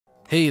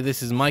Hey,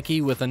 this is Mikey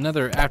with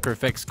another After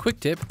Effects quick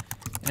tip,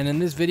 and in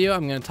this video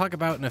I'm going to talk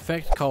about an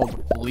effect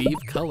called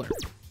Leave Color.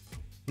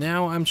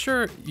 Now, I'm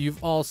sure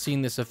you've all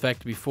seen this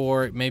effect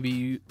before.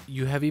 Maybe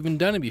you have even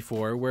done it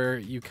before, where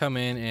you come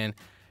in and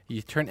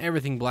you turn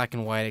everything black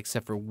and white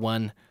except for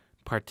one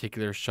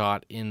particular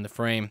shot in the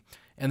frame.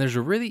 And there's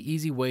a really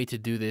easy way to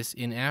do this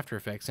in After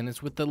Effects, and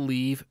it's with the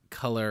Leave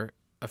Color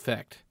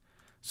effect.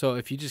 So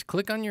if you just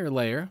click on your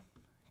layer,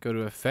 go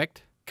to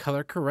Effect,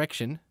 Color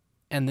Correction,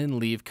 and then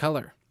Leave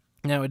Color.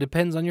 Now, it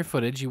depends on your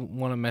footage. You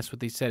want to mess with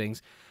these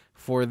settings.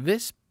 For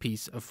this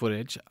piece of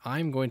footage,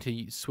 I'm going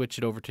to switch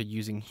it over to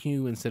using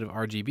hue instead of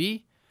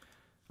RGB.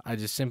 I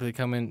just simply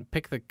come in,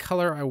 pick the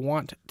color I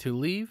want to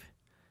leave,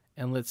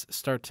 and let's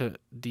start to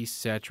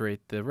desaturate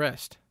the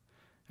rest.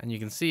 And you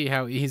can see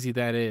how easy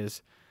that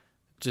is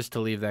just to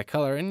leave that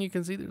color. And you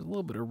can see there's a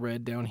little bit of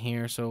red down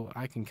here, so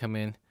I can come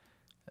in,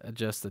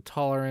 adjust the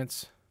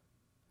tolerance,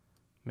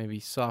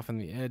 maybe soften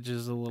the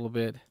edges a little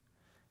bit,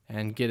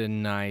 and get a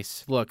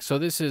nice look. So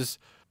this is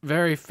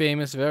very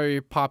famous,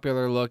 very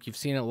popular look. You've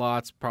seen it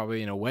lots,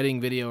 probably in a wedding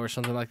video or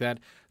something like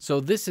that. So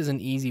this is an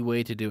easy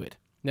way to do it.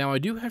 Now, I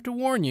do have to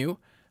warn you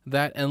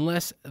that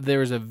unless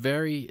there's a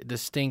very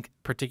distinct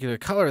particular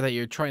color that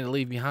you're trying to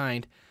leave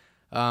behind,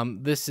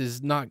 this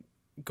is not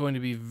going to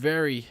be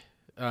very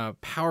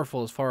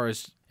powerful as far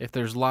as if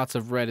there's lots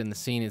of red in the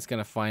scene, it's going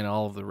to find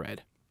all of the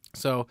red.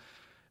 So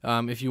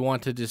if you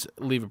want to just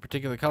leave a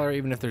particular color,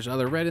 even if there's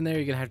other red in there,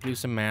 you're going to have to do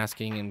some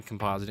masking and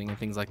compositing and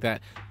things like that.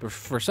 But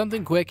for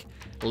something quick,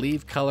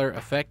 Leave Color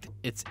effect,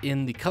 it's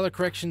in the color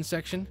correction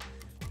section.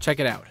 Check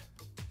it out.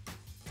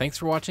 Thanks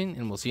for watching,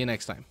 and we'll see you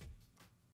next time.